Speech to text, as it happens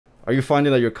Are you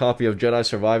finding that your copy of Jedi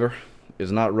Survivor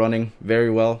is not running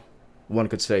very well? One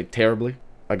could say terribly.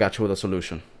 I got you with a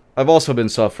solution. I've also been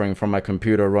suffering from my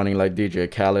computer running like DJ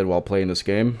Khaled while playing this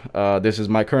game. This is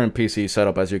my current PC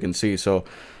setup, as you can see, so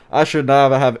I should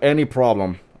not have any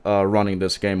problem running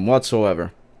this game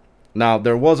whatsoever. Now,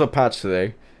 there was a patch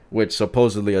today which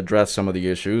supposedly addressed some of the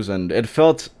issues, and it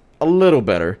felt a little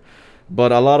better.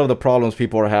 But a lot of the problems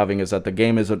people are having is that the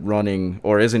game isn't running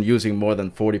or isn't using more than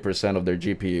 40% of their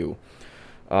GPU.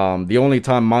 The only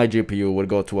time my GPU would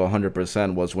go to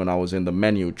 100% was when I was in the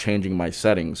menu changing my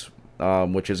settings,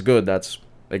 which is good. That's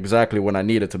exactly when I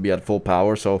need it to be at full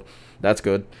power, so that's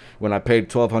good. When I paid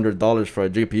 $1,200 for a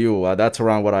GPU, that's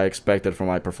around what I expected for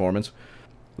my performance.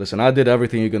 Listen, I did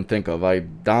everything you can think of. I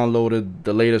downloaded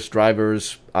the latest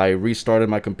drivers. I restarted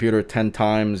my computer 10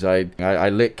 times. I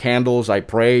lit candles. I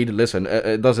prayed. Listen,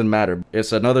 it doesn't matter.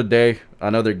 It's another day,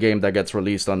 another game that gets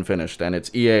released unfinished. And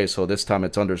it's EA, so this time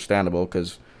it's understandable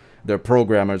because their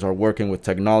programmers are working with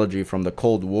technology from the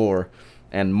Cold War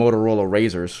and Motorola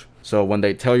Razors. So when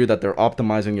they tell you that they're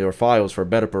optimizing your files for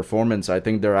better performance, I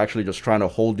think they're actually just trying to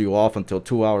hold you off until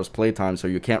 2 hours playtime so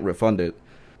you can't refund it.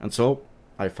 And so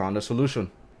I found a solution.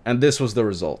 And this was the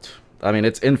result. I mean,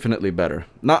 it's infinitely better.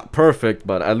 Not perfect,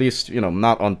 but at least, you know,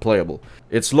 not unplayable.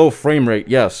 It's low frame rate,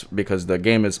 yes, because the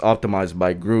game is optimized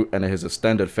by Groot and his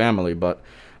extended family, but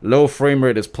low frame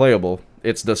rate is playable.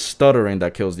 It's the stuttering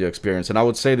that kills the experience, and I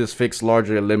would say this fix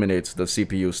largely eliminates the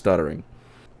CPU stuttering.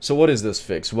 So what is this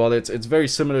fix? Well, it's very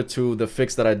similar to the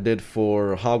fix that I did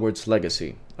for Hogwarts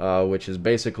Legacy, which is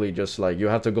basically just like you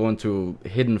have to go into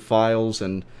hidden files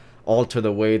and alter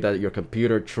the way that your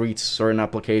computer treats certain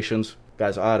applications.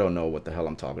 Guys, I don't know what the hell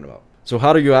I'm talking about. So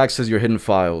how do you access your hidden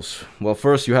files? Well,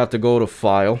 first you have to go to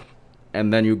File,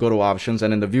 and then you go to Options,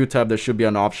 and in the View tab there should be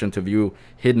an option to view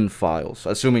hidden files.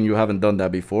 Assuming you haven't done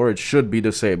that before, it should be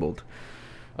disabled.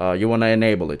 You want to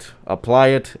enable it, apply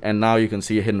it, and now you can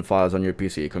see hidden files on your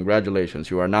PC.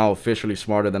 Congratulations, you are now officially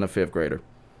smarter than a 5th grader.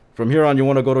 From here on, you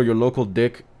want to go to your local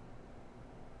disk.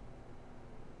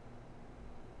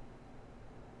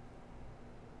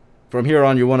 From here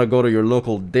on, you want to go to your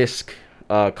local disk,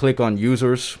 click on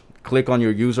Users, click on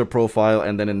your user profile,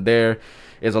 and then in there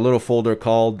is a little folder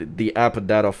called the App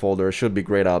Data folder. It should be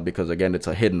grayed out because, again, it's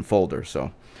a hidden folder.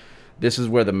 So this is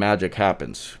where the magic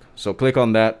happens. So click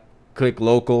on that, click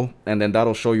Local, and then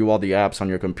that'll show you all the apps on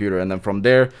your computer. And then from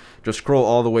there, just scroll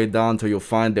all the way down till you'll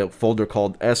find the folder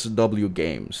called SW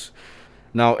Games.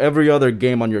 Now, every other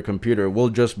game on your computer will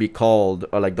just be called,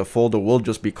 like the folder will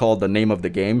just be called the name of the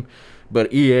game.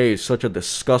 But EA is such a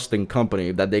disgusting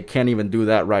company that they can't even do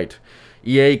that right.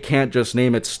 EA can't just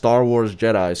name it Star Wars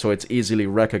Jedi so it's easily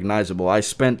recognizable. I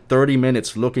spent 30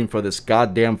 minutes looking for this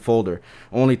goddamn folder,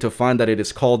 only to find that it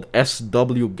is called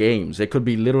SW Games. It could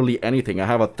be literally anything. I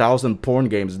have 1,000 porn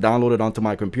games downloaded onto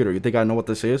my computer. You think I know what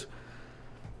this is?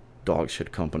 Dog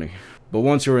shit company. But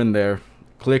once you're in there,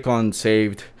 click on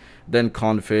Saved, then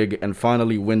Config, and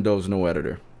finally Windows No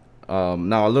Editor.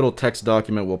 Now a little text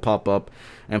document will pop up,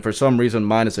 and for some reason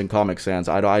mine is in Comic Sans.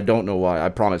 I don't know why. I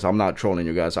promise I'm not trolling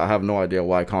you guys. I have no idea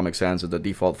why Comic Sans is the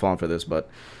default font for this, but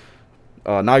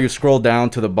now you scroll down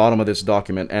to the bottom of this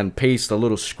document and paste a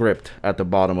little script at the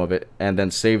bottom of it, and then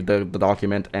save the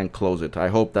document and close it. I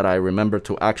hope that I remember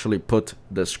to actually put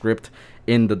the script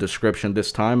in the description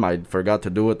this time. I forgot to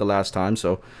do it the last time,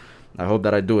 so I hope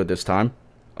that I do it this time.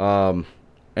 And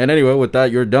anyway, with that,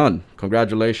 you're done.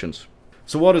 Congratulations.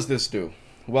 So what does this do?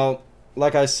 Well,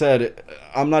 like I said,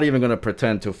 I'm not even going to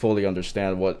pretend to fully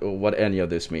understand what any of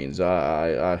this means.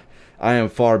 I am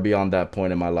far beyond that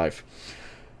point in my life.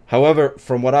 However,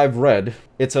 from what I've read,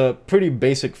 it's a pretty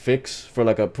basic fix for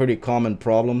like a pretty common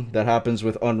problem that happens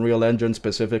with Unreal Engine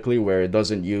specifically, where it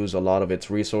doesn't use a lot of its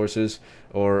resources,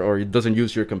 or it doesn't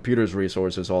use your computer's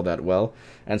resources all that well.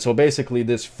 And so basically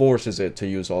this forces it to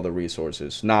use all the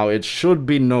resources. Now, it should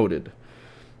be noted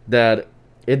that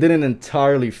it didn't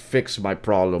entirely fix my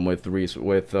problem with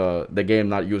the game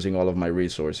not using all of my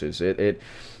resources. It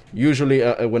usually,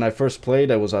 when I first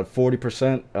played, I was at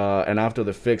 40%, and after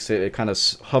the fix, it kind of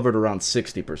hovered around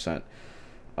 60%.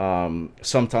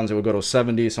 Sometimes it would go to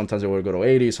 70, sometimes it would go to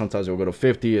 80, sometimes it would go to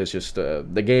 50. It's just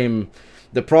the game.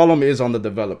 The problem is on the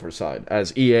developer side,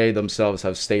 as EA themselves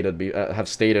have stated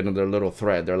in their little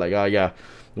thread. They're like, yeah,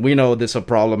 we know this is a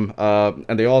problem,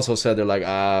 and they also said they're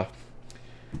like,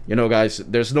 you know, guys,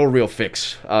 there's no real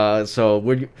fix,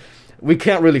 so we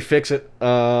can't really fix it.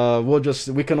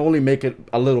 We can only make it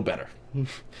a little better,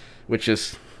 which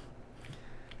is,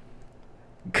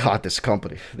 God, this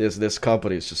company is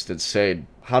just insane.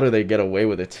 How do they get away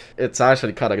with it? It's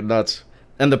actually kind of nuts.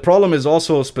 And the problem is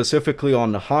also specifically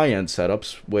on the high-end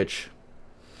setups, which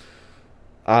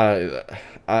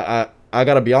I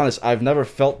gotta be honest. I've never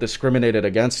felt discriminated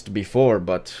against before,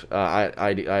 but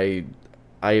I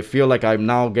feel like I'm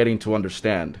now getting to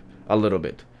understand a little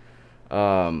bit.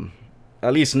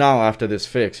 At least now after this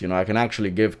fix, you know, I can actually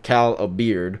give Cal a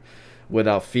beard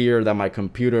without fear that my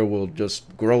computer will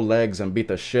just grow legs and beat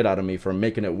the shit out of me for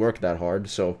making it work that hard.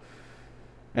 So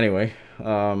anyway,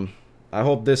 I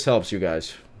hope this helps you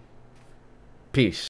guys. Peace.